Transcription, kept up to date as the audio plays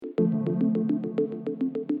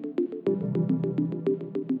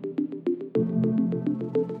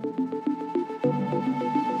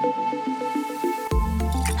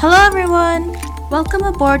Hello everyone! Welcome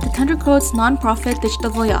aboard the Thundercoat's non-profit digital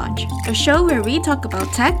voyage, a show where we talk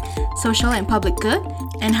about tech, social and public good,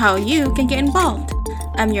 and how you can get involved.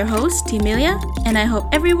 I'm your host, Timelia, and I hope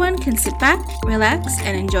everyone can sit back, relax,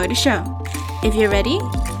 and enjoy the show. If you're ready,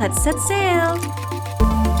 let's set sail!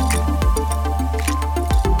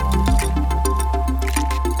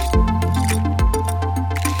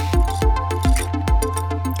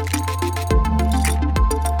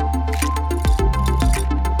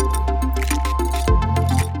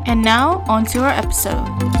 And now, on to our episode.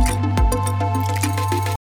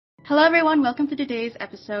 Hello everyone, welcome to today's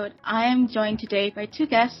episode. I am joined today by two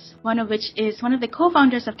guests, one of which is one of the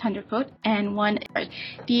co-founders of Thundercoat, and one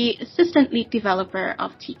the assistant lead developer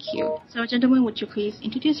of TQ. So gentlemen, would you please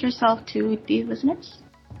introduce yourself to the listeners?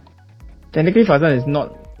 Technically, Fazan is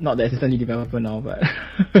not the assistant lead developer now, but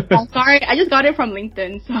I'm sorry, I just got it from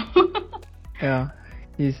LinkedIn, so yeah,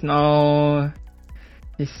 he'll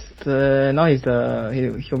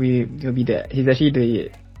be there. He's actually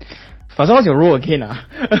the Fazan. What's your role again?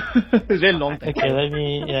 It's very long. Okay, let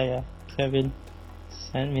me. Kevin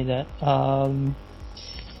sent me that.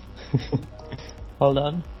 Hold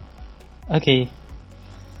on. Okay.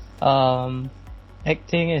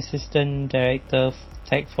 Acting Assistant Director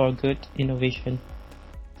Tech for Good Innovation.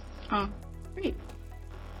 Oh, great.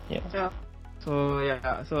 Yeah. So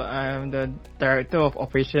I'm the director of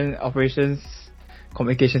operations,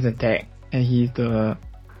 communications and tech, and he's the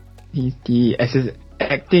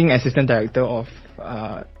acting assistant director of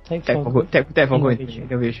Tech for Good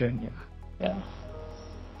Innovation. Yeah.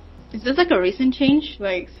 Is this like a recent change,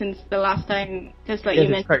 like since the last time? Because like you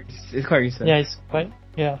mentioned, it's quite recent. Yeah, it's quite.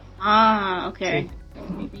 Yeah. Ah, okay.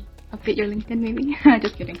 Maybe update your LinkedIn, maybe.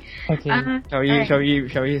 Just kidding. Okay. Shall we?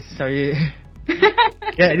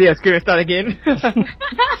 Yeah, screw it, start again.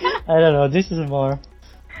 I don't know. This is more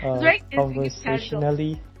very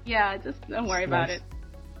conversationally. Yeah, just don't worry about it.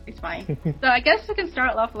 It's fine. So I guess we can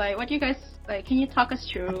start off like, what do you guys like? Can you talk us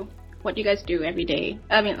through what you guys do every day?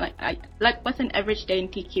 I mean, like what's an average day in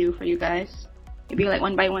TQ for you guys? Maybe like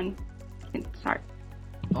one by one. You can start.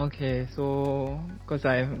 Okay, so because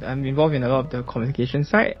I'm involved in a lot of the communication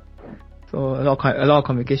side, so a lot of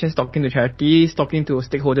communications, talking to charities, talking to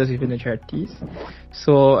stakeholders within the charities.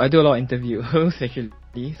 So I do a lot of interviews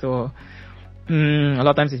actually. So a lot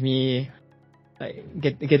of times it's me like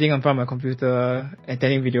getting in front of my computer,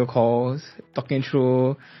 attending video calls, talking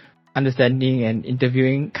through, understanding and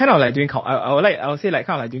interviewing, kind of like doing I would say like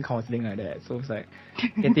kind of like doing counseling like that. So it's like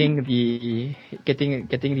getting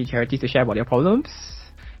the charities to share about their problems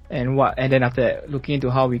and then after that looking into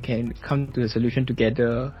how we can come to a solution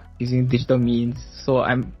together using digital means. So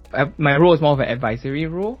my role is more of an advisory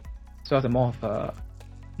role. So it's more of a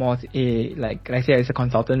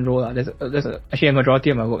consultant role. There's actually a majority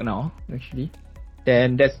of my work now actually.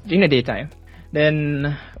 Then that's during the daytime.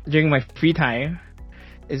 Then during my free time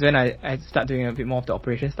is when I start doing a bit more of the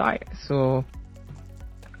operation side. So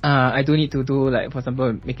I do need to do, like, for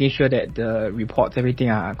example, making sure that the reports, everything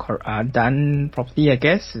are done properly, I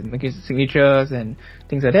guess, making signatures and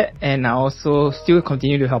things like that. And I also still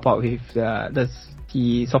continue to help out with the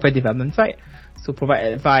software development side. So provide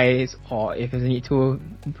advice, or if there's a need to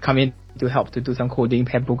come in to help to do some coding,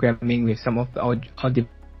 pair programming with some of our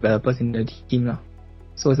developers in the team.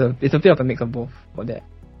 So it's a bit of a mix of both for that.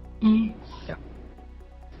 Yeah.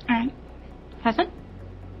 Alright. Hassan?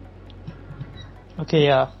 Okay,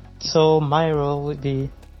 yeah. So my role would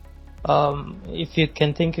be, if you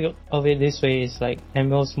can think of it this way, it's like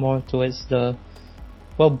ML's more towards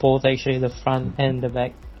both actually, the front and the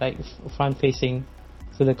back, like front facing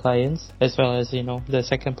to the clients, as well as, the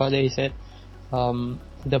second part that you said,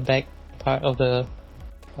 the back part of the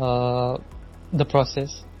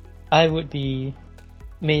process. I would be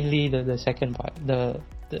mainly the second part, the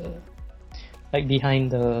like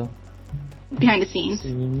behind the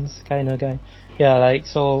scenes kind of guy. Yeah, like,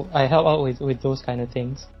 so I help out with those kind of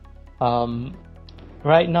things.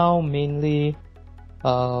 Right now mainly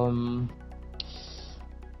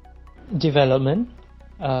development,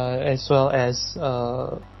 as well as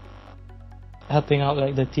helping out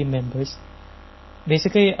like the team members.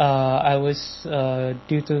 Basically, I was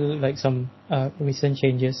due to like some recent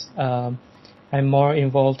changes. I'm more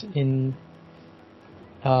involved in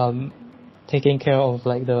taking care of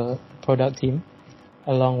like the product team,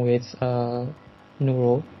 along with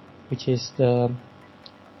Nuro, which is the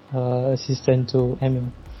assistant to Emil.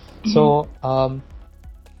 Mm-hmm. So a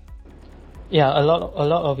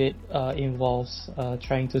lot of it involves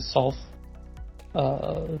trying to solve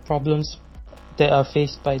problems that are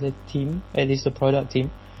faced by the team, at least the product team,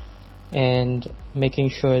 and making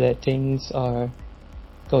sure that things are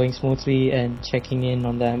going smoothly and checking in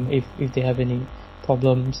on them if they have any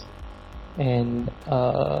problems. And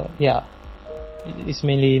it's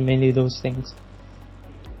mainly those things.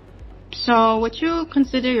 So would you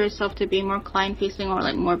consider yourself to be more client-facing or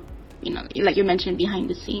like more, like you mentioned, behind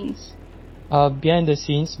the scenes? Behind the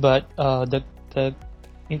scenes, but the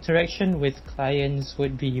interaction with clients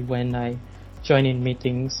would be when I join in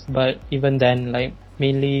meetings. But even then, like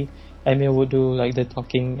mainly Emil would do like the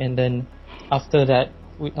talking, and then after that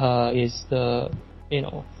is the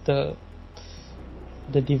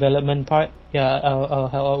development part. Yeah, I'll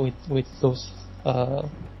help out with those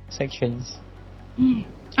sections.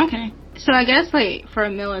 Okay. So I guess like for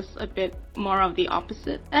Emil it's a bit more of the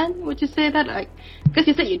opposite end. Would you say that, like, because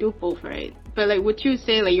you said you do both, right? But like, would you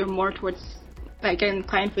say like you're more towards like getting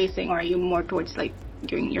client facing, or are you more towards like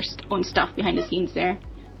doing your own stuff behind the scenes there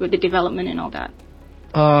with the development and all that?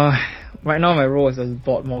 Right now my role is a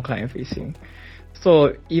lot more client facing.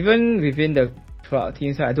 So even within the product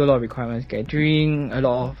teams, I do a lot of requirements gathering, a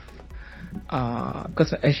lot of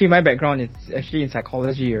because actually my background is actually in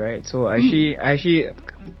psychology, right? So I actually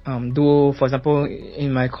do, for example,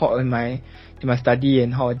 in my study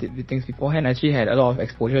and how I did things beforehand, I actually had a lot of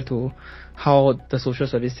exposure to how the social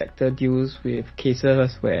service sector deals with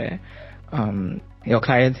cases where your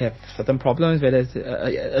clients have certain problems, whether it's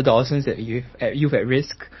adolescents, youth at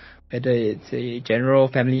risk, whether it's a general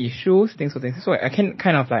family issues, things. So I can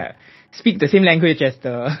kind of like speak the same language as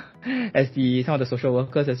some of the social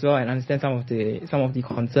workers as well, and understand some of the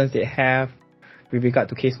concerns they have with regard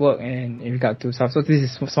to casework and in regard to stuff. So this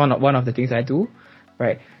is one of the things I do,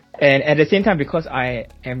 right? And at the same time, because I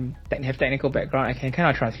have technical background, I can kind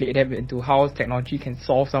of translate that into how technology can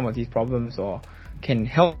solve some of these problems, or can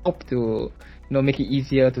help to make it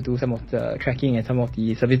easier to do some of the tracking and some of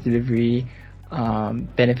the service delivery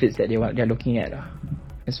benefits that they're looking at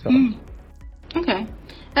as well. Okay.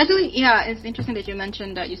 Actually, yeah, it's interesting that you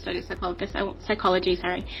mentioned that you studied psychology,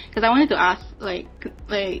 sorry. Because I wanted to ask,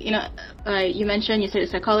 you mentioned you studied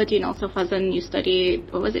psychology, and also Fazan, you studied,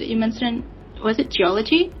 what was it you mentioned? Was it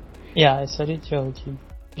geology? Yeah, I studied geology.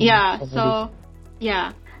 Yeah, so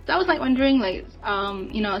I was like wondering,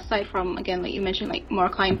 aside from, again, like you mentioned, like more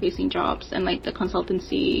client-facing jobs and like the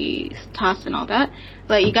consultancy tasks and all that,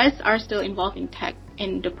 like you guys are still involved in tech,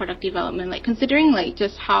 in the product development, like considering like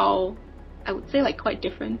just how, I would say, like quite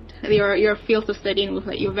different your fields of studying with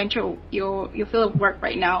like your field of work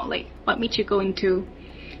right now. Like, what made you go into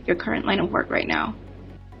your current line of work right now?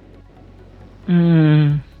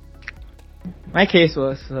 My case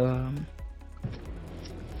was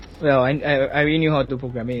well, I already knew how to do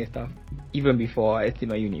programming and stuff even before I did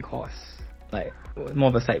my uni course, like more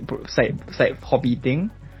of a side hobby thing.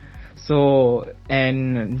 So,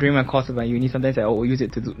 and during my course of my uni, sometimes I will use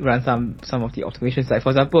it to run some of the automations. Like, for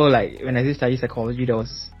example, like when I did study psychology, there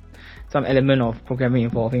was some element of programming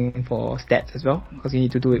involving for stats as well, because you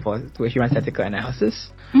need to do it to actually run statistical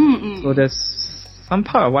analysis. So there's some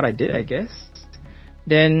part of what I did, I guess.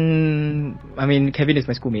 Then, I mean, Kevin is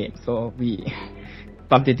my schoolmate, so we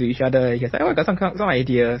bumped into each other. He was like, "Oh, I got some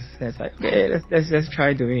ideas." And it's like, okay, let's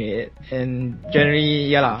try doing it. And generally,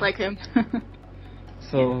 yeah lah. Like him.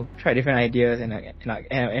 So try different ideas, and I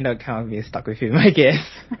end up kind of being stuck with him, I guess.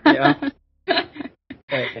 Yeah.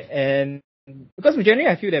 Right. And because generally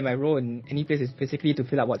I feel that my role in any place is basically to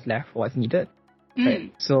fill up what's left, what's needed.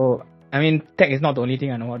 Right. So I mean, tech is not the only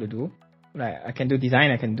thing I know how to do. Like, I can do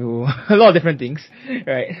design, I can do a lot of different things,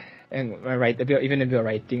 right? And I write even a bit of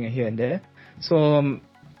writing here and there. So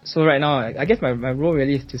right now, I guess my role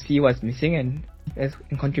really is to see what's missing and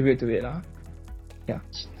contribute to it, Yeah.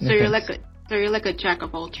 So you're like a jack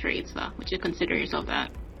of all trades, would you consider yourself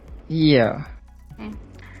that? Yeah.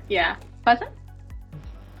 Yeah. Faisal?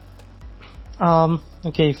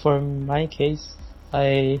 Okay, for my case,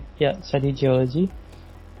 I studied geology,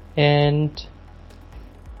 and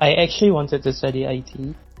I actually wanted to study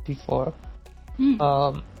IT before,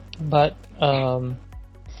 but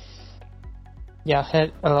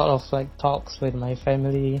had a lot of like talks with my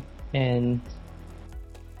family, and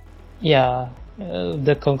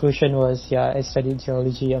the conclusion was I studied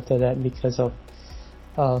geology after that because of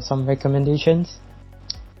some recommendations.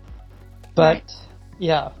 But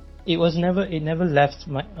it never left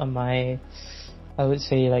my I would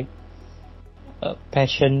say like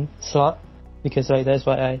passion slot, because like that's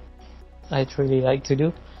what I truly like to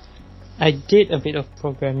do. I did a bit of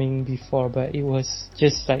programming before, but it was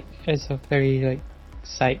just like as a very like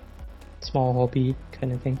side small hobby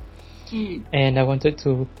kind of thing. And I wanted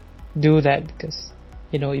to do that because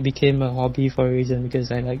it became a hobby for a reason,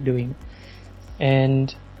 because I like doing it.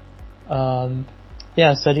 And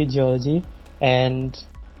I studied geology, and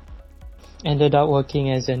ended up working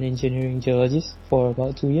as an engineering geologist for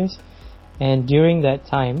about 2 years. And during that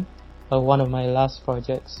time, one of my last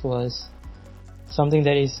projects was something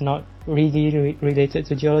that is not really related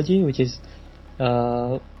to geology, which is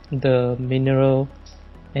the mineral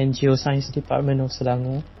and geoscience department of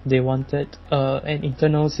Selangor. They wanted an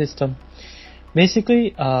internal system.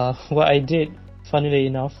 Basically, what I did, funnily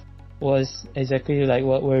enough, was exactly like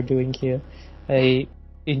what we're doing here. I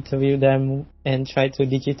interviewed them and tried to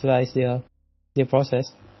digitalize their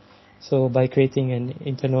process. So by creating an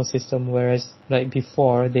internal system, whereas like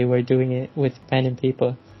before they were doing it with pen and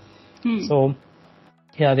paper. So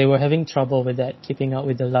yeah, they were having trouble with that, keeping up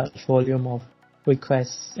with the large volume of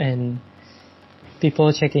requests and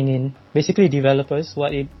people checking in. Basically developers,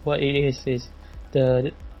 what it is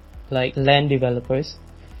the like land developers.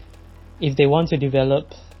 If they want to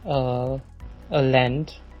develop a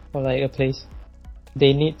land or like a place,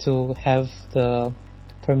 they need to have the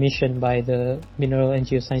permission by the mineral and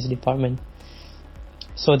geoscience department.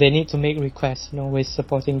 So they need to make requests, with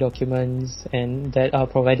supporting documents and that are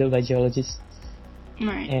provided by geologists.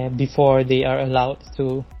 Right. Before they are allowed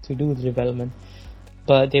to do the development.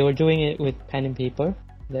 But they were doing it with pen and paper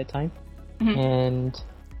at that time. And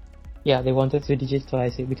yeah, they wanted to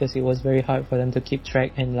digitalize it because it was very hard for them to keep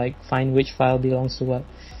track and like find which file belongs to what.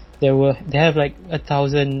 They have like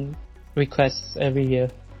 1,000 requests every year.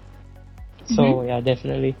 So yeah,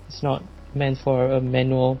 definitely it's not meant for a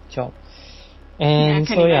manual job. And I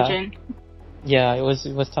can imagine. Yeah, it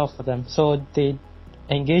was tough for them. So they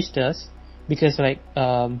engaged us because like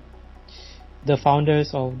the founders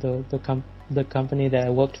of the company that I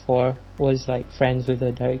worked for was like friends with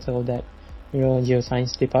the director of that mineral and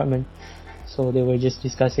geoscience department. So they were just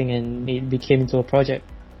discussing and it became into a project.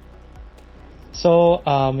 So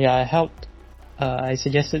I helped. I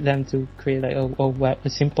suggested them to create like a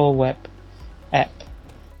simple web app,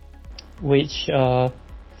 which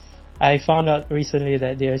I found out recently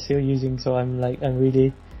that they are still using. So I'm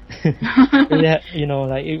really, like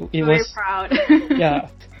it very was proud. yeah.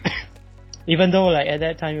 Even though like at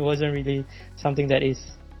that time it wasn't really something that is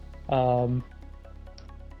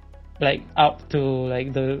like up to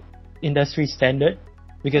like the industry standard,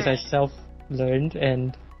 because I self-learned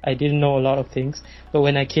and I didn't know a lot of things. But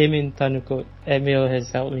when I came in Tandukot, Emil has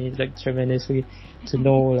helped me like tremendously to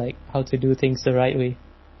know like how to do things the right way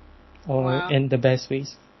and the best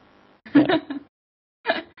ways. Yeah.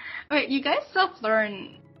 Wait, you guys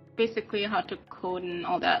self-learn basically how to code and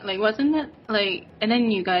all that. Like, wasn't it like, and then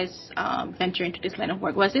you guys venture into this line of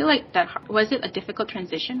work. Was it like that? Was it a difficult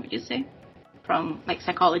transition, would you say, from like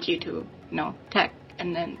psychology to tech,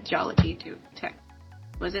 and then geology to tech?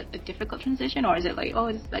 Was it a difficult transition, or is it like,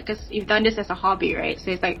 it's like, because you've done this as a hobby, right?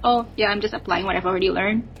 So it's like, I'm just applying what I've already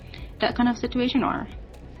learned, that kind of situation, or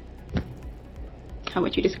how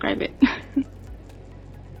would you describe it?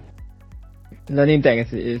 Learning tech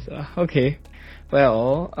as it is. Okay.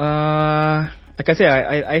 Well, like I said,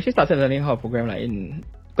 I actually started learning how to program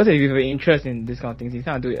because if you have an interest in this kind of things, you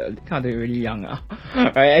can't do it really young.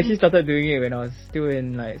 Right? I actually started doing it when I was still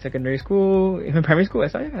in like secondary school, even primary school.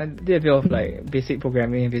 I did a bit of like basic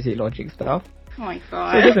programming, basic logic stuff. Oh my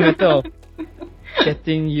god! So it's just a matter of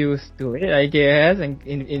getting used to it, I guess, and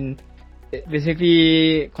in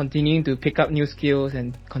basically continuing to pick up new skills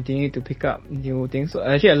and continuing to pick up new things. So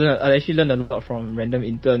I actually learned a lot from random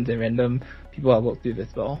interns and random people I worked with as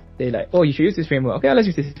well. They like, you should use this framework. Okay, let's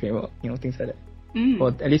use this framework. Things like that. Or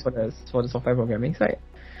at least for the software programming side.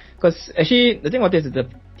 Because actually the thing about this is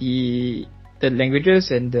the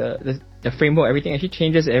languages and the framework, everything actually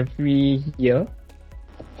changes every year,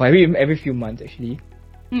 or every few months actually.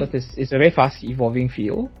 Because it's a very fast evolving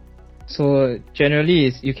field. So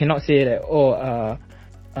generally, you cannot say that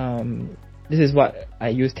this is what I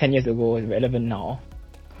used 10 years ago is relevant now,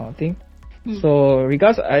 kind of thing. So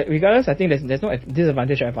regardless, I think there's no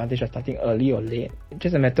disadvantage or advantage of starting early or late. It's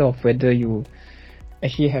just a matter of whether you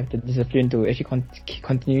actually have the discipline to actually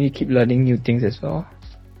continually keep learning new things as well.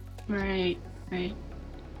 Right.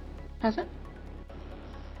 Hassan?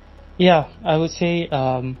 Yeah, I would say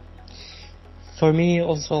for me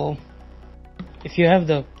also, if you have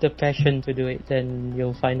the passion to do it, then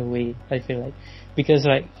you'll find a way, I feel like. Because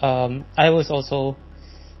like I was also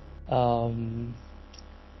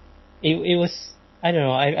it was, I don't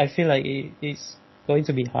know, I feel like it's going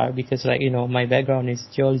to be hard because like my background is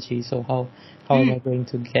geology, so how am I going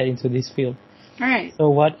to get into this field? Right. So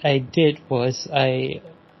what I did was I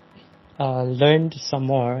learned some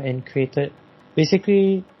more and created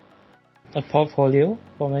basically a portfolio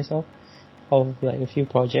for myself of like a few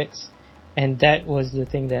projects. And that was the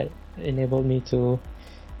thing that enabled me to,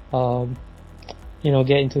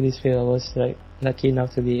 get into this field. I was like lucky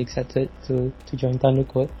enough to be accepted to join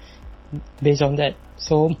Thundercode based on that.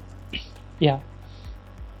 So yeah.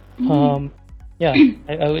 Yeah,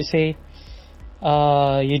 I would say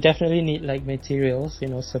you definitely need like materials,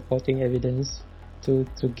 supporting evidence to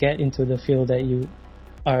get into the field that you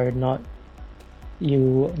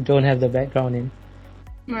don't have the background in.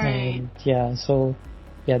 Right. So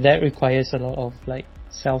that requires a lot of like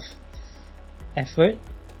self effort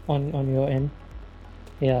on your end.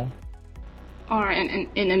 Yeah. Or in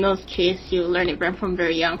Emil's case, you learn it from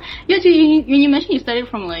very young. Yeah, so when you mentioned you studied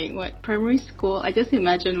from like primary school, I just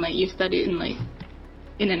imagine like you studied in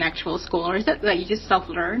an actual school, or is that like you just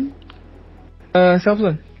self-learn?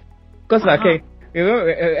 Self-learn. Cause okay,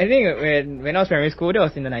 I think when I was primary school, that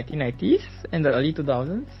was in the 1990s and the early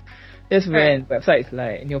 2000s. That's when websites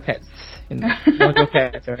like Neopets,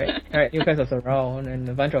 Neopets, right? Right, Neopets was around, and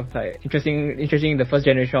a bunch of like interesting the first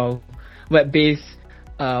generation of web-based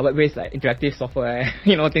like interactive software,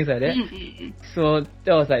 things like that. So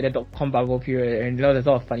that was like the dot-com bubble period, and there's a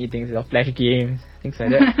lot of funny things, flash games, things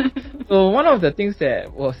like that. So one of the things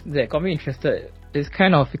that got me interested is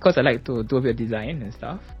kind of because I like to do a bit of design and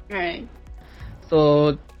stuff. Right.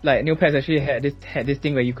 So like Neopets actually had this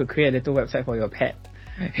thing where you could create a little website for your pet,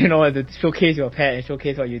 to showcase your pet and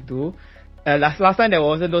showcase what you do. Last time there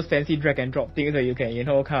wasn't those fancy drag and drop things where you can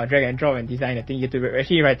kind of drag and drop and design the thing. You have to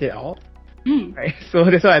actually write it out. Right, so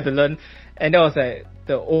that's what I had to learn, and that was like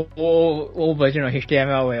the old version of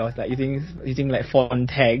HTML where I was like using like font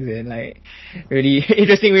tags and like really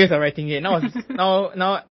interesting ways of writing it. Now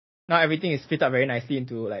everything is split up very nicely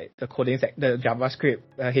into like the coding the JavaScript,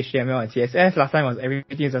 HTML and CSS. Last time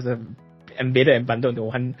everything was embedded and bundled into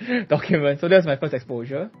one document. So that was my first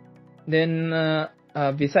exposure. Then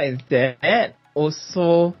besides that,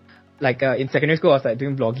 also like in secondary school I was like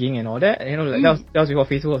doing blogging and all that. That was before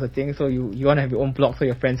Facebook was a thing. So you want to have your own blog so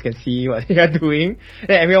your friends can see what you're doing.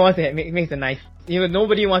 Then everyone wants to make the nice.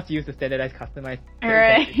 Nobody wants to use the standardized customized.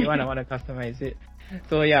 Right. You want to customize it.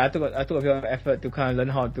 So yeah, I took a bit of effort to kind of learn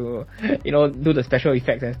how to do the special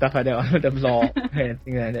effects and stuff like that on the blog and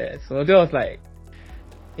things like that. So that was like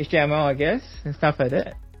HTML, I guess, and stuff like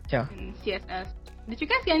that. Yeah. And CSS. Did you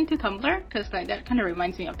guys get into Tumblr? Because like that kind of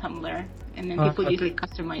reminds me of Tumblr, and then people usually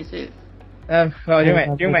customize it. Well,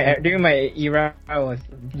 during my era, I was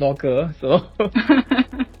blogger, so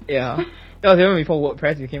yeah. That was even before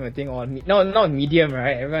WordPress became a thing, or not Medium,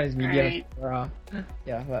 right? Everyone is Medium. Right.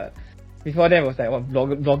 Yeah, but before that was like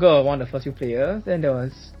Blogger was one of the first few players. Then there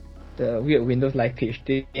was the weird Windows Live page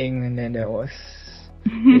thing, and then there was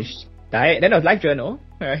which died. Then there was LiveJournal,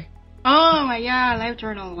 right? Oh my god,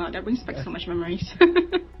 LiveJournal! Wow, that brings back so much memories.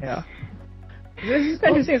 Yeah. It's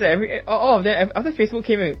interesting that all of them after Facebook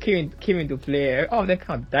came into play, all of them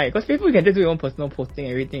kind of died because Facebook you can just do your own personal posting,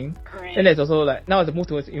 everything. Right. And there's also like now it's a move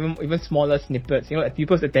towards even smaller snippets. Like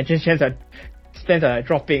people's attention spans are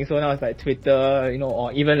dropping. So now it's like Twitter,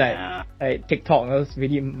 or even like TikTok. Those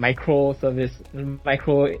really micro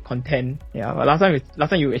content. Yeah. But last time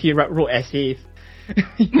you actually wrote essays.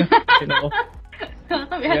 We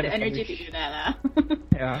had the energy to do that.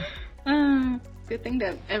 Yeah. Good thing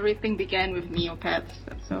that everything began with Neopets.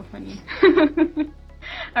 That's so funny.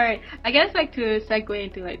 Alright, I guess like to segue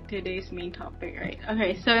into like today's main topic, right?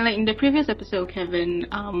 Okay, so like in the previous episode, Kevin,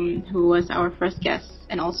 who was our first guest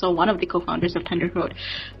and also one of the co-founders of Thundercode,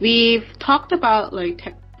 we've talked about like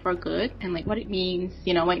tech for good and like what it means,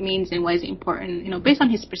 what it means and why is it important, based on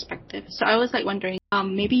his perspective. So I was like wondering,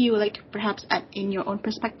 maybe you would like to perhaps add in your own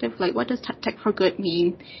perspective, like what does tech for good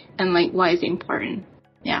mean and like why is it important?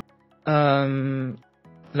 Yeah.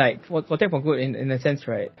 Like for tech for good in a sense,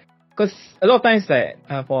 right? Because a lot of times like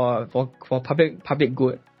for public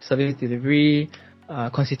good, service delivery,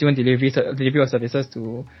 constituent delivery of services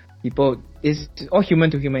to people is all human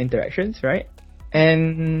to human interactions, right?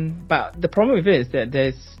 But the problem with it is that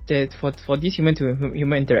there's for these human to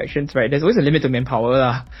human interactions, right? There's always a limit to manpower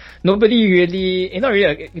lah. Nobody really, it's not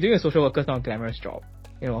really doing a social worker is not a glamorous job,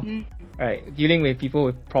 right? Dealing with people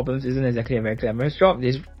with problems isn't exactly a very glamorous job.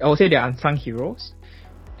 I would say they're unsung heroes.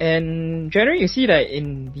 And generally you see that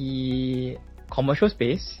in the commercial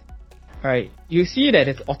space, right, you see that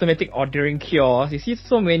it's automatic ordering kiosks. You see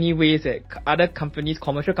so many ways that other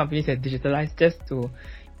commercial companies have digitalized just to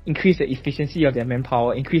increase the efficiency of their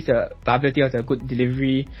manpower, increase the viability of their good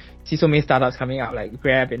delivery. See so many startups coming out like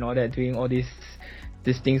Grab and all that, doing all these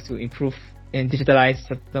things to improve and digitalize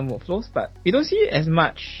certain workflows. But we don't see it as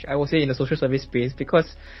much, I would say, in the social service space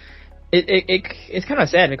because it's kind of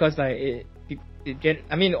sad because like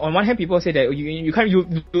on one hand, people say that you can't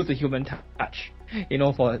lose the human touch,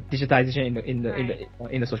 for digitalization in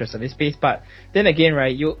the social service space. But then again,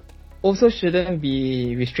 right, also shouldn't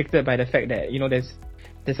be restricted by the fact that,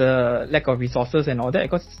 there's a lack of resources and all that,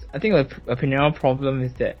 because I think a perennial problem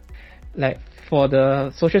is that, like, for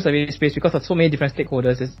the social service space, because of so many different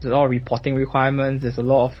stakeholders, there's a lot of reporting requirements, there's a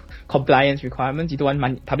lot of compliance requirements. You don't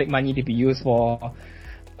want public money to be used for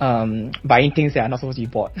buying things that are not supposed to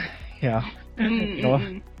be bought. Yeah.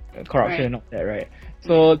 Corruption and all that, right?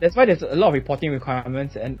 So that's why there's a lot of reporting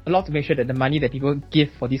requirements and a lot to make sure that the money that people give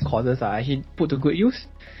for these causes are actually put to good use.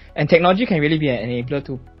 And technology can really be an enabler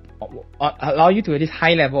to allow you to at this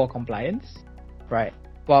high level of compliance, right?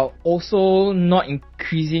 While also not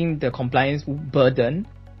increasing the compliance burden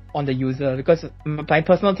on the user, because my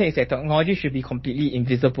personal take is that technology should be completely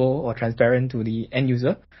invisible or transparent to the end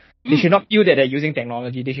user. They should not feel that they're using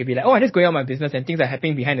technology. They should be like, oh, I'm just going on my business and things are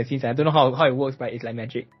happening behind the scenes. I don't know how it works, but it's like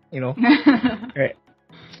magic, right?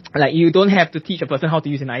 Like, you don't have to teach a person how to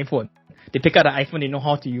use an iPhone. They pick up the iPhone, they know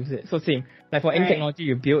how to use it. So same, like for any technology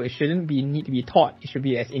you build, it shouldn't need to be taught. It should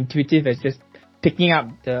be as intuitive as just picking up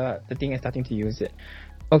the thing and starting to use it.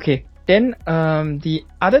 Okay, then the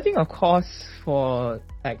other thing, of course, for,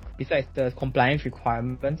 like, besides the compliance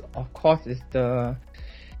requirements, of course, is the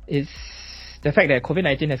fact that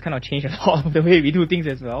COVID-19 has kind of changed a lot of the way we do things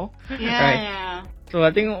as well. Yeah. So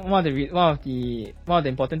I think one of the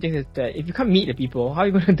important things is that if you can't meet the people, how are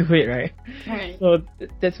you going to do it, right? Right. So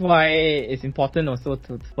that's why it's important also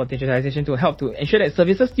for digitalization to help to ensure that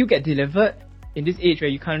services still get delivered in this age where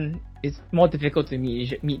it's more difficult to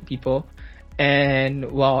meet people. And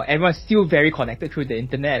while everyone's still very connected through the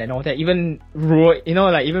internet and all that, even rural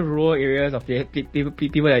areas of the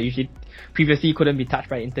people that usually previously couldn't be touched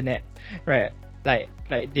by internet, right? Like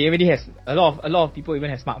they already have a lot of people even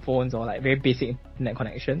have smartphones or like very basic internet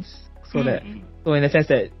connections, so in the sense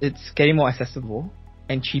that it's getting more accessible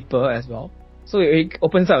and cheaper as well. So it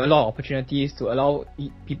opens up a lot of opportunities to allow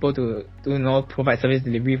people to provide service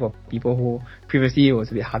delivery for people who previously it was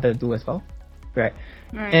a bit harder to do as well, right?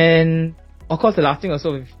 And of course, the last thing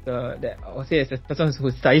also with that I would say as a person who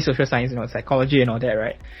studies social science, psychology and all that,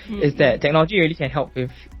 right, is that technology really can help with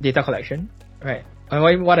data collection, right?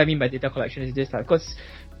 And what I mean by data collection is this, because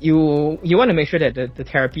you want to make sure that the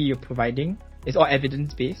therapy you're providing is all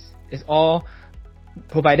evidence based. It's all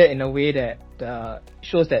provided in a way that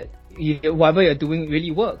shows that whatever you're doing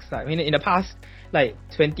really works. I mean, in the past, like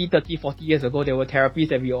 20, 30, 40 years ago, there were therapies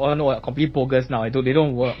that we all know are completely bogus now. They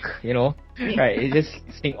don't work, right? It's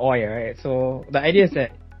just snake oil, right? So the idea is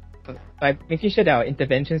that by making sure that our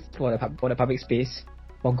interventions for the public space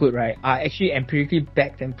for good, right, are actually empirically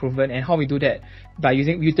backed and proven, and how we do that by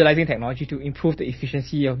utilizing technology to improve the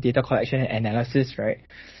efficiency of data collection and analysis, right?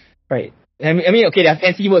 Right. I mean, okay, there are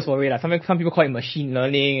fancy words for it. Some people call it machine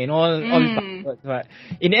learning and all these words, but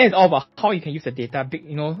in the end, it's all about how you can use the data,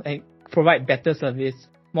 and provide better service,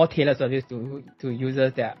 more tailored service to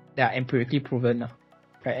users that are empirically proven,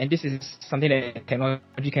 right? And this is something that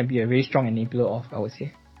technology can be a very strong enabler of, I would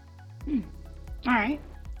say. All right.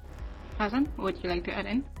 Hassan, would you like to add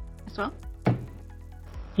in as well?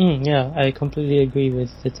 Yeah, I completely agree with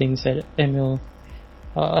the things that Emil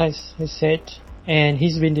has said. And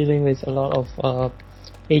he's been dealing with a lot of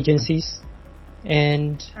agencies.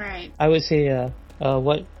 And I would say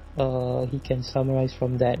what he can summarize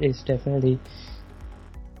from that is definitely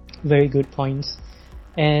very good points.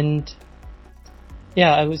 And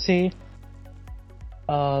yeah, I would say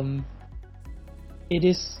it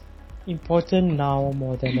is important now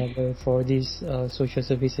more than ever for these social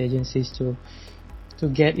service agencies to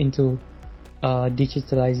get into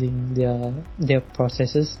digitalizing their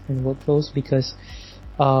processes and workflows, because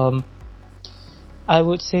I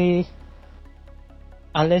would say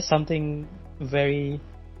unless something very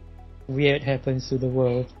weird happens to the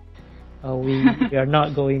world, we are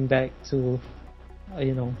not going back to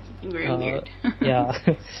very weird. Yeah,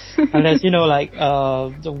 unless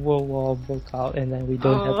the World War broke out and then we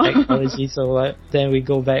don't have technology, so then we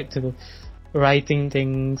go back to writing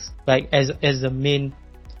things like as the main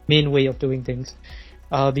way of doing things,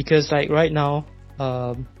 because like right now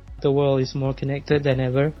the world is more connected than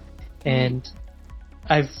ever, and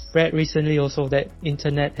I've read recently also that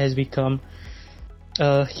internet has become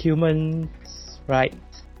a human's right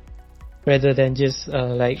rather than just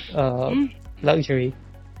luxury.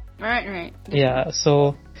 Right. Yeah,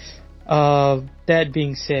 so that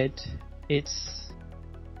being said, it's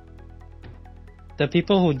the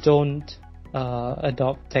people who don't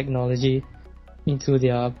adopt technology into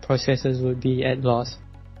their processes would be at loss,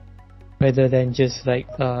 rather than just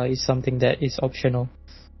it's something that is optional.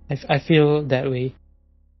 I feel that way.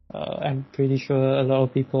 I'm pretty sure a lot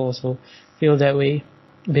of people also feel that way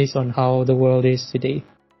based on how the world is today.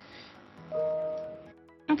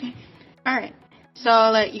 Okay. Alright. So,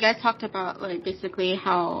 like, you guys talked about, like, basically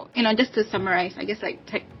how, just to summarize, I guess, like,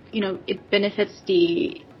 tech, it benefits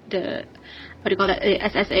the what do you call that,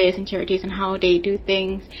 SSAs and charities and how they do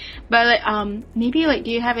things. But, like, maybe, like,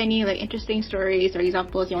 do you have any, like, interesting stories or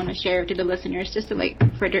examples you want to share to the listeners just to, like,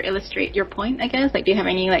 further illustrate your point, I guess? Like, do you have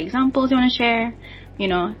any, like, examples you want to share?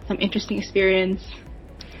 Some interesting experience?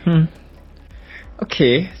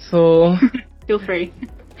 Okay, so... Feel free.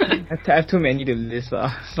 I have too many to list.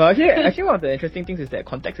 But actually, one of the interesting things is that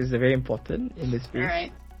context is very important in this space.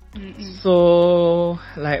 Alright. So,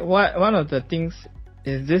 like, one of the things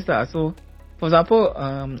is this. So, for example,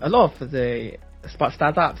 a lot of the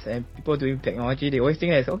startups and people doing technology, they always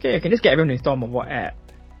think that, okay, I can just get everyone to install my mobile app,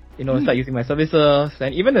 start using my services,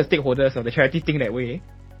 and even the stakeholders or the charities think that way.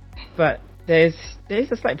 But there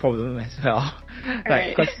is a slight problem as well.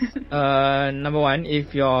 Like, because number one,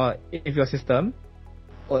 if your system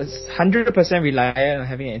was 100% reliant on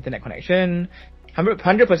having an internet connection,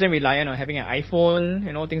 100% reliant on having an iPhone,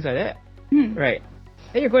 things like that, right?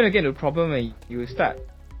 Then you're going to get a problem when you start,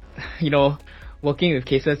 working with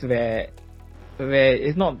cases where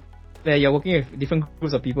you're working with different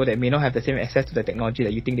groups of people that may not have the same access to the technology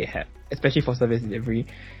that you think they have, especially for service delivery.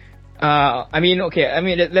 Let me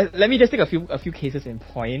just take a few cases in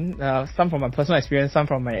point. Some from my personal experience, some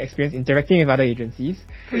from my experience interacting with other agencies.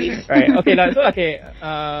 Please. Right. Okay.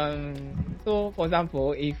 So for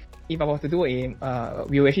example, if I was to do we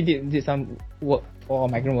actually did some work for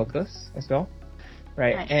migrant workers as well,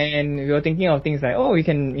 right? Nice. And we were thinking of things like, we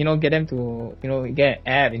can get them to get an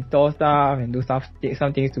app, install stuff, and do some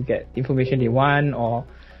things to get information they want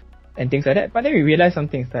and things like that. But then we realized some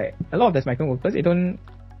things like a lot of these migrant workers they don't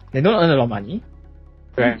earn a lot of money,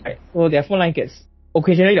 right? So their phone line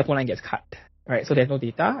occasionally gets cut, right? So there's no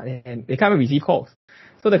data and they can't even receive calls.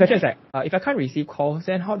 So the question is like, if I can't receive calls,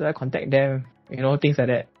 then how do I contact them? Things like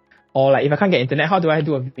that. Or like if I can't get internet, how do I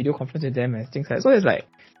do a video conference with them and things like that? So it's like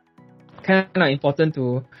kind of important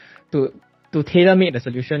to tailor make the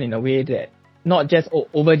solution in a way that not just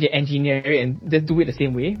over engineer it and just do it the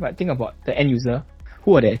same way, but think about the end user.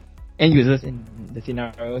 Who are the end users in the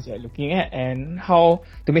scenarios you're looking at, and how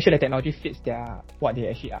to make sure the technology fits what they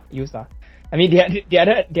actually use. I mean, the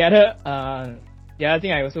other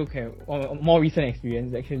thing I also more recent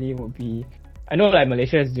experience actually would be, I know like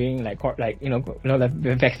Malaysia is doing like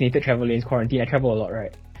vaccinated travelers quarantine. I travel a lot,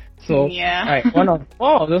 right? So yeah. Right, one of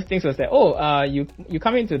those things was that you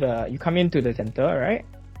come into the center, right?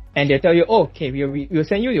 And they tell you, okay, we'll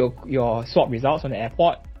send you your swab results on the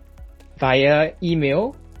airport via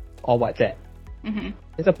email or WhatsApp.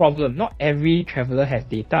 It's a problem. Not every traveler has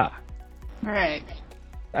data. Right.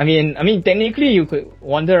 I mean, technically you could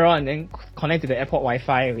wander around and then connect to the airport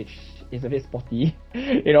Wi-Fi, which is a bit spotty,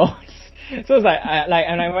 So it's like,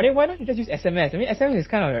 why don't you just use SMS? I mean, SMS is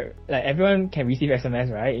kind of like everyone can receive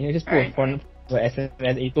SMS, right? Just put a phone for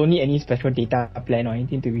SMS. You don't need any special data plan or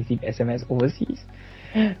anything to receive SMS overseas.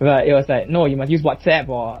 But it was like, no, you must use WhatsApp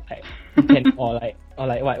or what,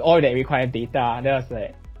 all that require data. And then I was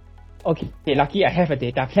like, okay, lucky I have a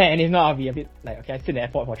data plan. If not, I'll be a bit like, okay, I sit in the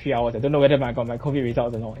airport for 3 hours. I don't know whether I got my COVID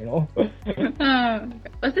results or not,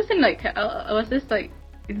 Was this in like KL? Was this like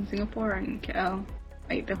in Singapore and KL?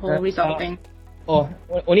 Like the whole result thing?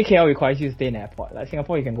 Only KL requires you to stay in the airport. Like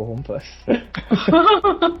Singapore, you can go home first.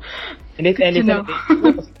 and they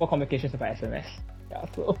for communications by SMS. Yeah,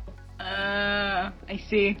 so. I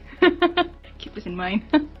see. Keep this in mind.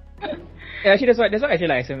 Yeah, actually, that's why actually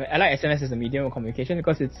like SMS. I like SMS as a medium of communication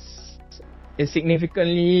because it's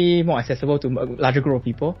significantly more accessible to a larger group of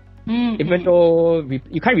people. Even though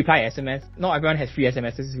you can't reply SMS, not everyone has free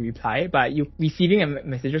SMSs to reply, but receiving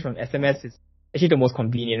messages from SMS is actually the most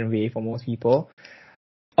convenient way for most people.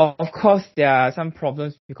 Of course, there are some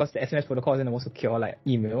problems because the SMS protocol isn't the most secure like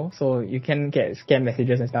email, so you can get scam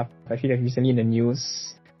messages and stuff. Actually, recently in the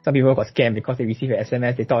news, some people got scammed because they received an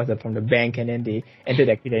SMS, they thought it was from the bank, and then they entered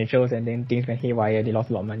their credentials, and then things went haywire, they lost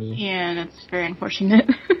a lot of money. Yeah, that's very unfortunate.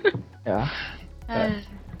 Yeah.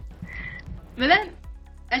 But then,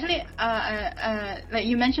 actually, like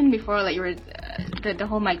you mentioned before, like you were the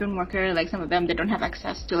whole migrant worker, like some of them they don't have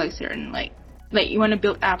access to like certain like you want to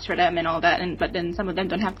build apps for them and all that, but then some of them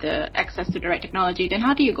don't have the access to the right technology. Then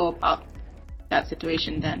how do you go about that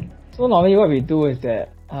situation then? So normally what we do is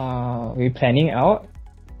that we're planning out.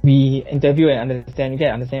 We interview and get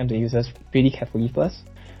an understanding of the users really carefully first.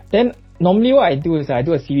 Then normally what I do is I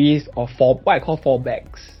do a series of what I call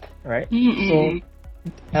fallbacks, right? So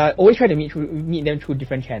always try to meet them through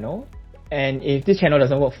different channels. And if this channel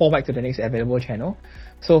doesn't work, fall back to the next available channel.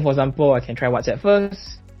 So for example, I can try WhatsApp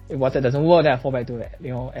first. If WhatsApp doesn't work, then I fall back to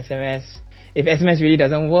SMS. If SMS really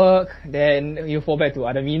doesn't work, then you fall back to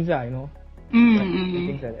other means,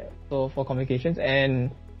 things like that. So for communications,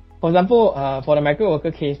 and for example, for the migrant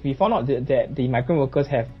worker case, we found out that the migrant workers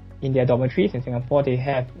have in their dormitories in Singapore, they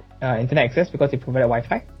have internet access because they provide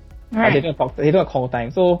Wi-Fi. Right. They don't have call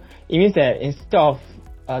time. So it means that instead of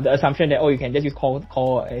the assumption that you can just use call,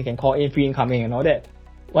 you can call in free incoming and all that,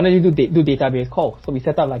 why don't you do database calls? So we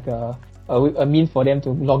set up like a means for them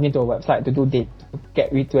to log into a website to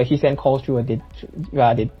to actually send calls through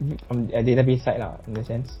from a database site in the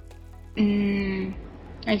sense.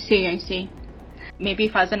 I see. Maybe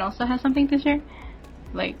Fazan also has something to share.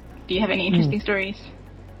 Like, do you have any interesting stories?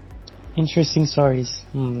 Interesting stories.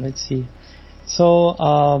 Let's see. So,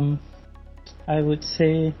 I would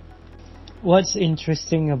say, what's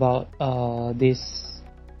interesting about this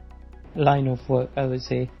line of work, I would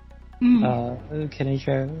say. Can I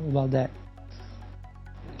share about that?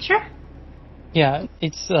 Sure. Yeah,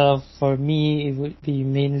 it's for me, it would be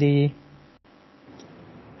mainly,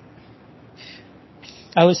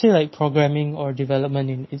 I would say, like, programming or development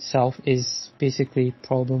in itself is basically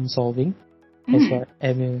problem solving. That's what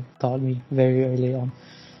Emil taught me very early on.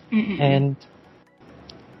 And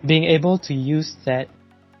being able to use that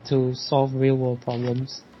to solve real world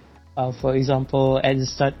problems. For example, at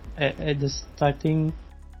the starting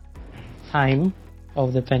time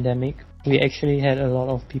of the pandemic, we actually had a lot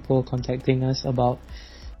of people contacting us about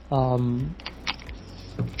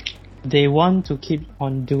they want to keep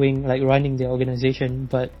on running their organization,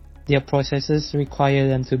 but their processes require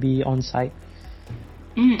them to be on site.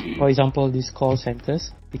 For example, these call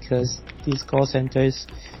centers, because these call centers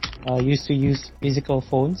used to use physical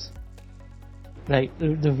phones, like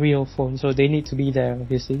the real phone, so they need to be there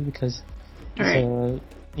obviously because it's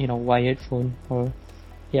a wired phone,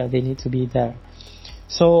 they need to be there.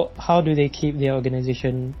 So how do they keep their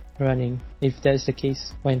organization running if that's the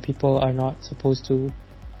case when people are not supposed to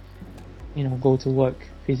go to work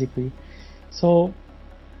physically? So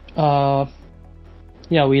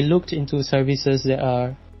we looked into services that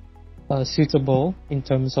are suitable in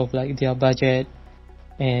terms of like their budget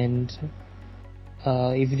and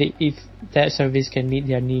if that service can meet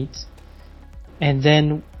their needs. And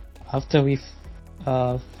then after we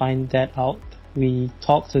find that out, we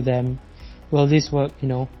talk to them. Will this work?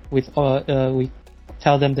 We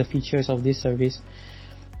tell them the features of this service,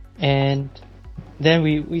 and then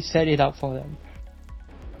we set it up for them.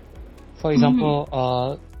 For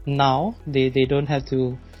example, now they don't have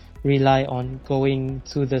to rely on going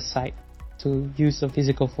to the site to use a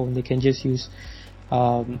physical phone. They can just use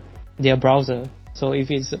their browser. So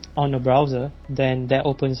if it's on a browser, then that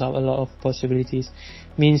opens up a lot of possibilities.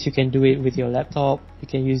 Means you can do it with your laptop, you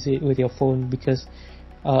can use it with your phone, because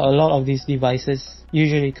a lot of these devices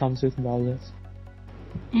usually comes with browsers.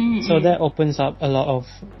 So that opens up a lot of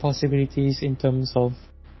possibilities in terms of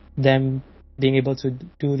them being able to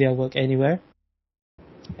do their work anywhere,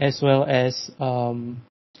 as well as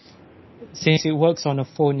since it works on a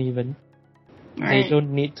phone even, they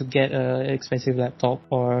don't need to get an expensive laptop,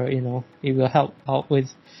 or it will help out with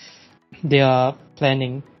their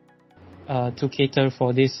planning to cater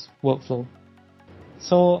for this workflow.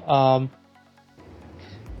 So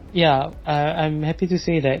I'm happy to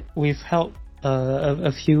say that we've helped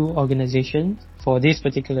a few organizations for this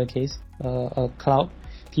particular case, a cloud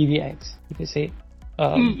PBX, you could say,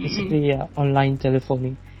 basically online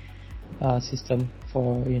telephoning system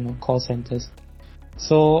for call centers.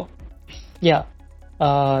 So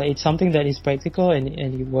it's something that is practical and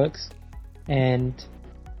it works, and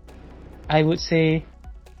I would say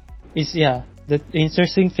the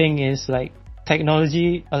interesting thing is like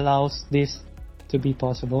technology allows this to be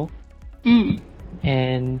possible,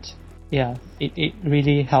 and it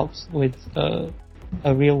really helps with a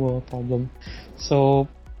real world problem. So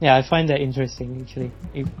I find that interesting actually.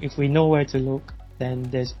 If we know where to look, then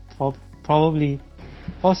there's possibly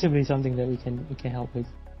something that we can help with.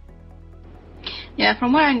 Yeah,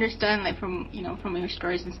 from what I understand, like from your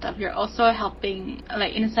stories and stuff, you're also helping,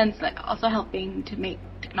 like in a sense, like also helping to make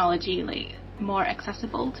technology like more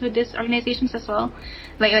accessible to these organizations as well.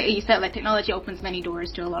 Like you said, like technology opens many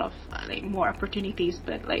doors to a lot of like more opportunities.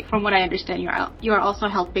 But like from what I understand, you're also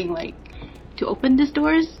helping like to open these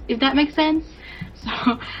doors, if that makes sense.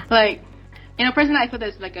 So like personally, I thought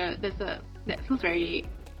that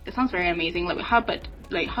sounds very amazing.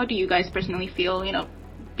 Like how do you guys personally feel,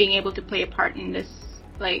 being able to play a part in this,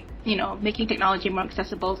 like, making technology more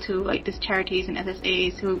accessible to like these charities and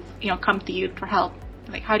SSAs who, come to you for help?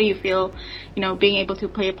 Like, how do you feel, being able to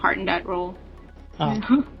play a part in that role?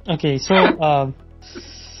 Okay, so,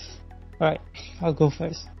 alright, I'll go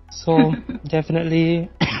first. So, definitely,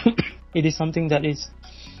 it is something that is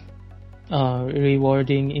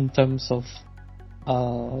rewarding in terms of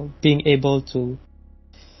being able to,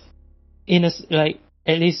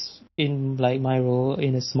 at least in like my role,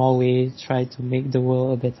 in a small way, try to make the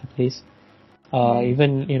world a better place.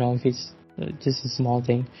 Even if it's just a small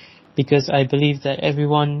thing, because I believe that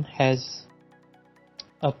everyone has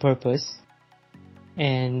a purpose,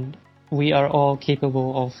 and we are all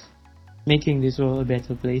capable of making this world a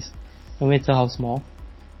better place, no matter how small.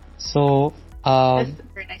 So That's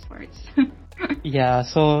very nice words. yeah,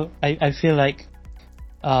 so I feel like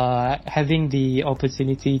having the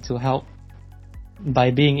opportunity to help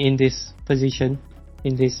by being in this position,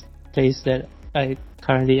 in this place that I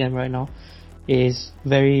currently am right now, is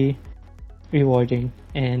very rewarding.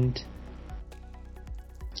 And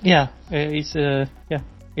it's a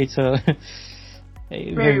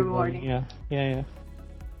very rewarding. Yeah.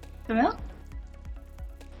 Camille?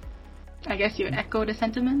 I guess you would echo the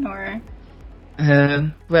sentiment, or?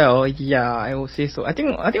 Well, yeah, I would say so. I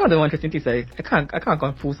think one of the more interesting things is I kind of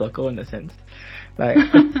gone full circle in a sense. I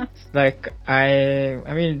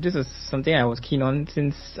mean, this is something I was keen on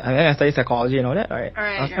since I studied psychology and all that, right?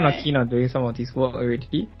 I was kind of keen on doing some of this work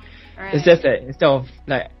already. Right. It's just that instead of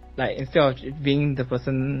being the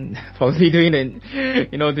person probably doing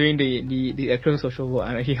the actual social work,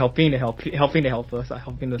 I'm actually helping the helpers,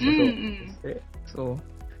 helping the social workers. So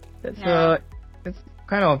it's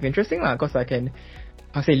kind of interesting because I can,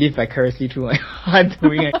 live vicariously through my hard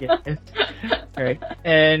doing, I guess. Right.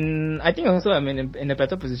 And I think also I'm in a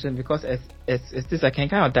better position because as this, I can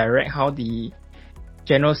kind of direct how the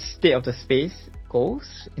general state of the space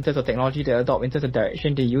goes in terms of technology they adopt, in terms of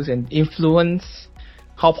direction they use, and influence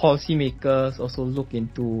how policymakers also look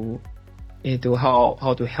into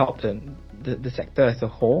how to help the sector as a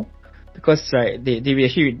whole. Because they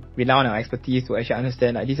actually rely on our expertise to actually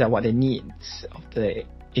understand these are what the needs of the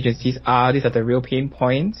agencies are, these are the real pain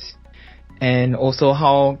points, and also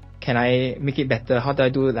how can I make it better, how do I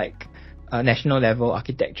do a national level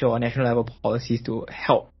architecture or national level policies to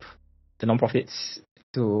help the non-profits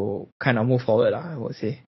to kind of move forward, I would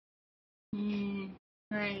say.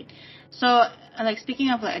 Right. So speaking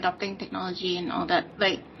of adopting technology and all that,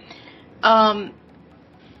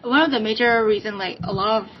 one of the major reason a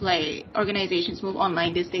lot of organizations move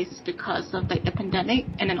online these days is because of the pandemic,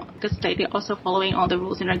 and then because they're also following all the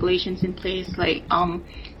rules and regulations in place.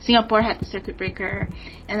 Singapore had the circuit breaker,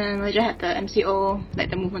 and then Malaysia had the MCO,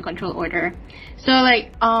 the movement control order. So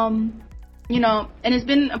and it's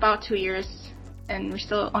been about 2 years and we're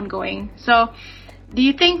still ongoing. So do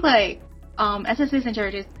you think SSAs and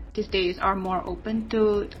charities these days are more open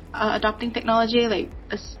to adopting technology,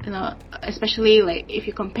 especially if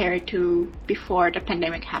you compare it to before the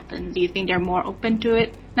pandemic happened? Do you think they're more open to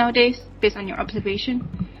it nowadays, based on your observation?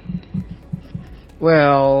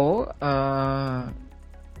 Well, I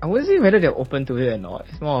wouldn't say whether they're open to it or not.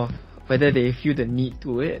 It's more of whether they feel the need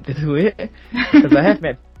to do it. Because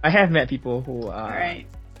I have met people who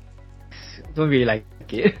don't really like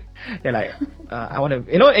it. They're I want to,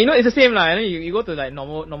 it's the same you go to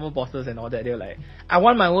normal bosses and all that. They're I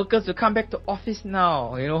want my workers to come back to office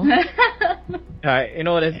now.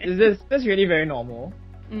 That's really very normal.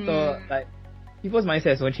 So people's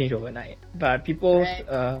mindsets won't change overnight, but people's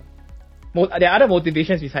there are other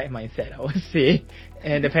motivations besides mindset, I would say.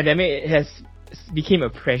 And the pandemic has became a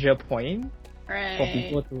pressure point for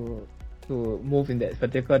people to move in that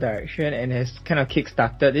particular direction, and has kind of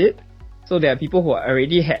kick-started it. So there are people who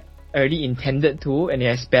already intended to, and they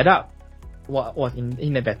have sped up what was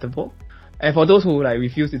inevitable. And for those who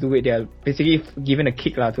refuse to do it, they are basically given a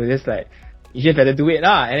kick to just you just better do it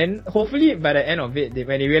and then hopefully by the end of it,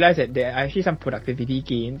 when they realize that there are actually some productivity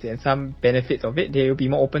gains and some benefits of it, they will be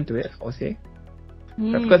more open to it, I would say.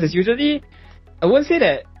 Because it's usually, I wouldn't say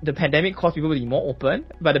that the pandemic caused people to be more open,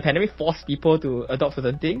 but the pandemic forced people to adopt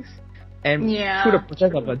certain things. And through the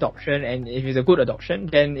process of adoption, and if it's a good adoption,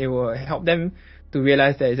 then it will help them to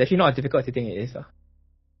realize that it's actually not as difficult as you think it is.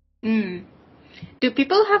 Do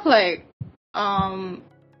people have when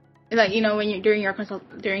you during your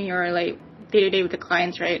day-to-day with the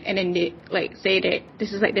clients, right? And then they say that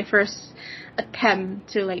this is their first attempt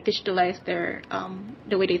to digitalize their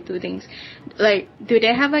the way they do things. Do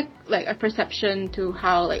they have a perception to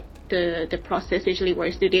how the process usually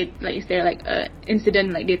works? Do they is there a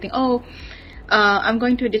incident they think, I'm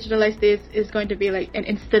going to digitalize this, it's going to be an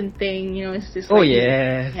instant thing, it's just oh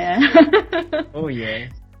yeah.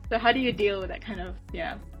 So how do you deal with that kind of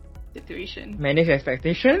situation? Manage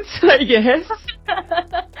expectations, I guess.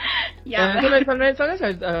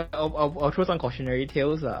 Sometimes I'll throw some cautionary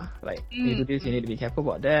tales you do this, you need to be careful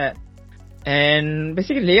about that, and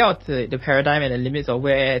basically lay out the paradigm and the limits of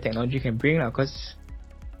where technology can bring because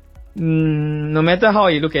no matter how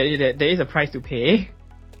you look at it, there is a price to pay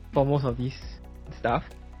for most of these stuff.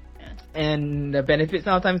 And the benefits,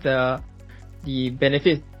 sometimes the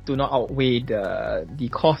benefits do not outweigh the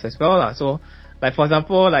cost as well lah. So like for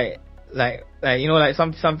example, like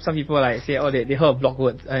some people like say, oh, they heard of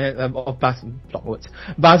buzzwords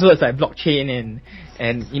like blockchain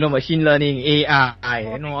and machine learning, AI,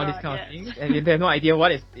 all these kind of things, and they have no idea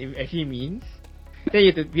what it actually means. Then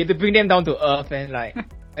you have to bring them down to earth and like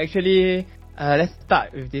actually let's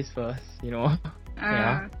start with this first.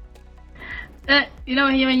 Yeah.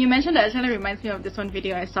 When you mentioned that, it kind of reminds me of this one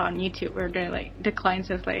video I saw on YouTube where the client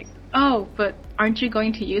says like, oh, but aren't you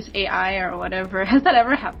going to use AI or whatever? Has that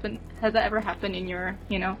ever happened? Has that ever happened in your,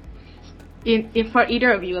 if for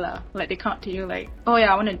either of you lah, like they come to you like, oh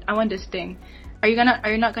yeah, I want this thing. Are you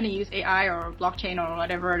not gonna use AI or blockchain or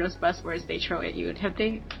whatever those buzzwords they throw at you?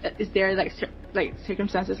 Is there like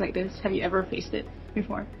circumstances like this? Have you ever faced it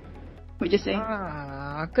before? Would you say?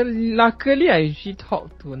 Luckily, I usually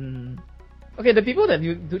talk to. Okay, the people that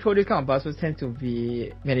do throw this kind of buzzwords tend to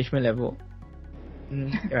be management level.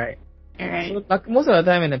 Right. Alright. So, most of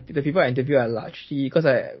the time, when the people I interview are largely, because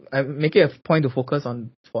I make it a point to focus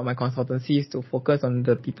on, for my consultancies, to focus on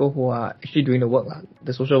the people who are actually doing the work,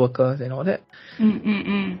 the social workers and all that.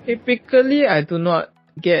 Typically, I do not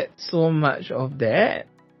get so much of that,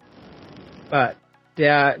 but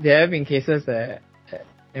there have been cases that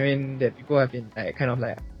people have been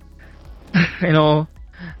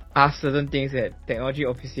ask certain things that technology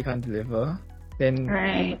obviously can't deliver. Then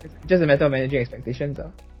it's just a matter of managing expectations.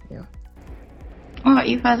 Yeah. What about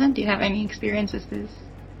you, Fazan? Do you have any experiences with this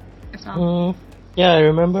as well? Yeah, I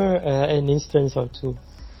remember an instance or two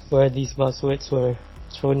where these buzzwords were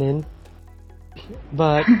thrown in.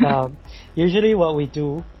 But usually what we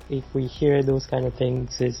do if we hear those kind of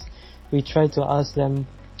things is we try to ask them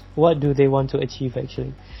what do they want to achieve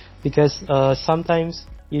actually. Because sometimes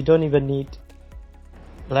you don't even need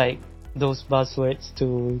like those buzzwords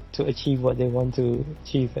to achieve what they want to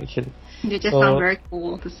achieve actually. They just sound very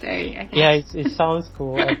cool to say, I guess. Yeah, it sounds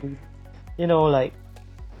cool. Like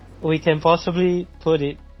we can possibly put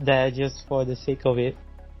it there just for the sake of it,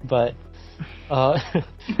 but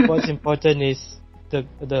what's important is the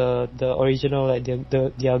original, like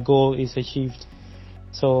their goal is achieved.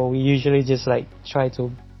 So we usually just like try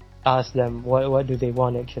to ask them what do they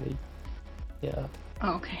want actually. Yeah.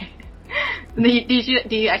 Okay. Do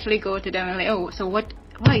you actually go to them and like, oh, so what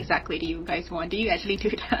exactly do you guys want? Do you actually do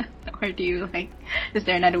that, or do you is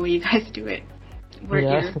there another way you guys do it?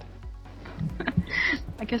 Here.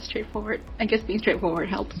 I guess being straightforward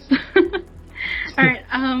helps. All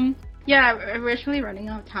right. Yeah, we're actually running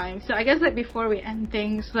out of time. So I guess before we end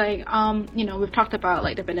things, we've talked about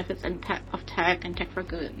the benefits of tech and tech for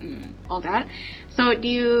good and all that. So do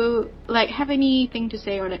you have anything to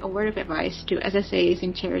say or a word of advice to SSAs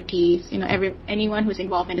and charities? Anyone who's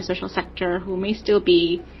involved in the social sector who may still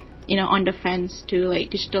be on the fence to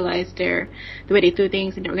digitalize the way they do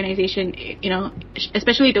things in the organization.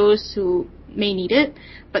 Especially those who may need it,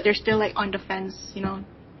 but they're still on the fence.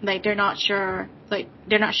 They're not sure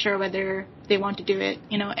whether they want to do it,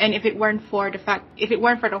 and if it weren't for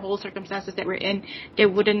the whole circumstances that we're in, they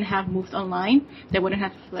wouldn't have moved online. They wouldn't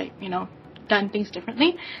have done things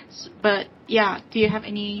differently. But yeah, do you have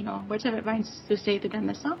any words of advice to say to them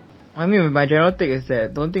as well? I mean, my general take is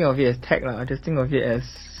that don't think of it as tech lah. Just think of it as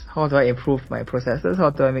how do I improve my processes? How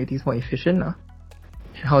do I make things more efficient?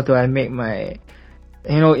 How do I make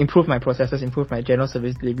improve my processes, improve my general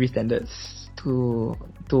service delivery standards to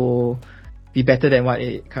be better than what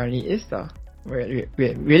it currently is. Really,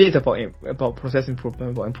 it's about process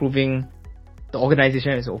improvement, about improving the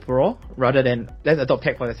organization as overall, rather than let's adopt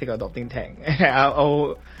tech for the sake of adopting tech. I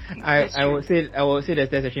would say that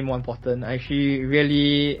that's actually more important. I actually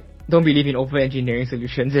really don't believe in over engineering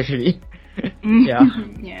solutions actually. Yeah.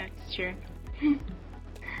 Yeah, it's true.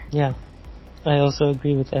 Yeah, I also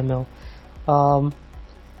agree with ML.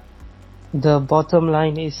 The bottom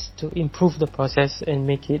line is to improve the process and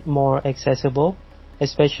make it more accessible,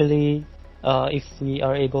 especially if we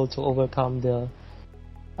are able to overcome the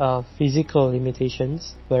physical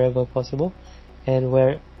limitations wherever possible, and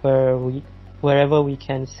wherever we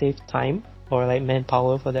can save time or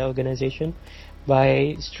manpower for the organization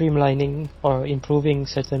by streamlining or improving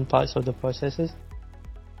certain parts of the processes,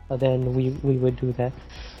 then we would do that.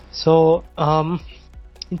 So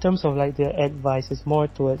in terms of the advice, it's more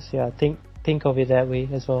towards think of it that way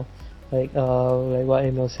as well, like what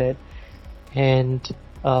Emil said, and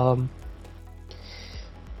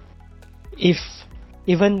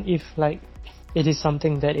even if it is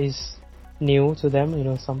something that is new to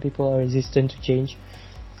them, some people are resistant to change.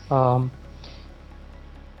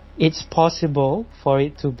 it's possible for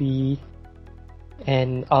it to be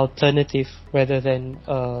an alternative rather than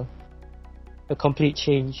a complete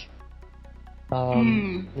change.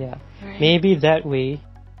 Yeah, Right. maybe that way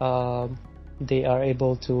they are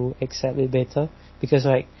able to accept it better, because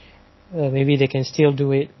like maybe they can still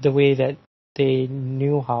do it the way that they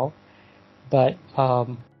knew how, but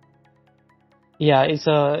yeah, it's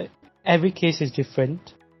every case is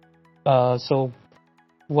different. So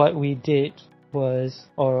what we did was,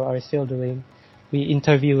 or are still doing, we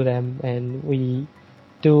interview them and we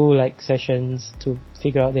do like sessions to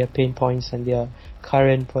figure out their pain points and their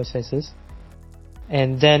current processes,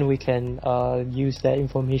 and then we can use that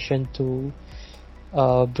information to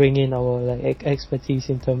bring in our like expertise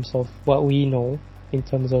in terms of what we know in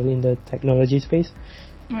terms of in the technology space,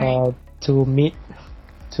 Right.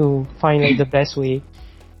 to find like the best way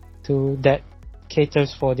to that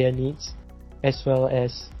caters for their needs, as well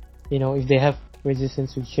as, you know, if they have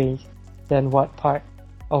resistance to change, then what part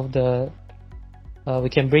of the we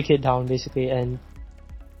can break it down basically, and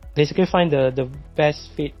basically find the best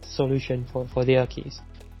fit solution for their case.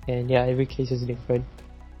 And yeah, every case is different,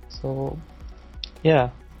 so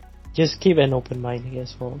yeah, just keep an open mind, I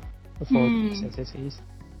guess, for these SSAs.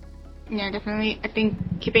 Yeah, definitely. I think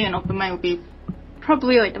keeping an open mind would be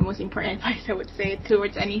probably like the most important advice I would say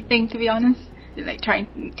towards anything, to be honest. Like trying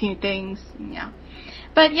new things. Yeah.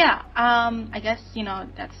 But yeah, I guess,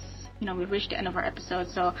 that's, we've reached the end of our episode.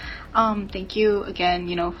 So, thank you again,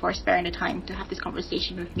 for sparing the time to have this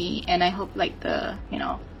conversation with me. And I hope like our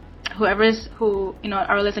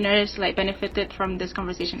listeners like benefited from this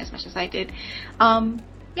conversation as much as I did.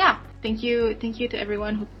 Yeah, thank you to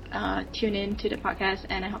everyone who tuned in to the podcast,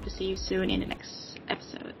 and I hope to see you soon in the next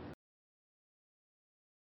episode.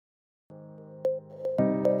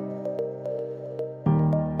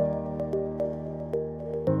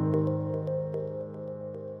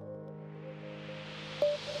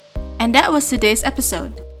 And that was today's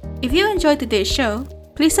episode. If you enjoyed today's show,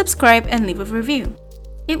 please subscribe and leave a review.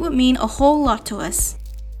 It would mean a whole lot to us.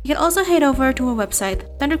 You can also head over to our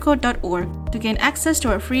website, thundercode.org, to gain access to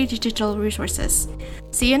our free digital resources.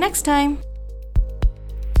 See you next time!